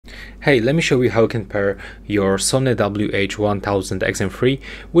Hey, let me show you how you can pair your Sony WH-1000XM3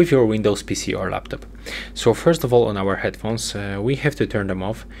 with your Windows PC or laptop. So first of all, on our headphones, we have to turn them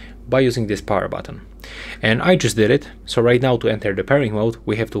off by using this power button. And I just did it. So right now, to enter the pairing mode,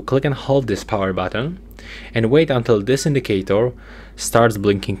 we have to click and hold this power button and wait until this indicator starts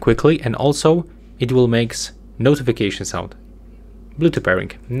blinking quickly, and also it will make notification sound. Bluetooth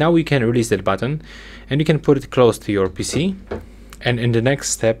pairing. Now you can release that button and you can put it close to your PC. And in the next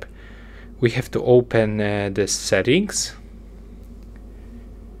step, we have to open the settings.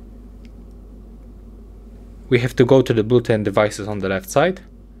 We have to go to the Bluetooth and devices on the left side,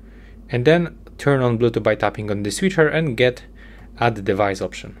 and then turn on Bluetooth by tapping on the switcher and get Add Device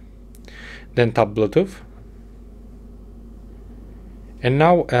option. Then tap Bluetooth. And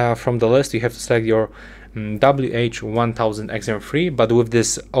now from the list you have to select your WH-1000XM3, but with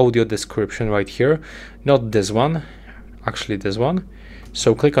this audio description right here, not this one, actually this one.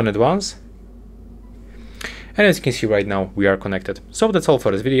 So click on it once. And as you can see right now, we are connected. So that's all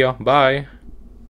for this video. Bye!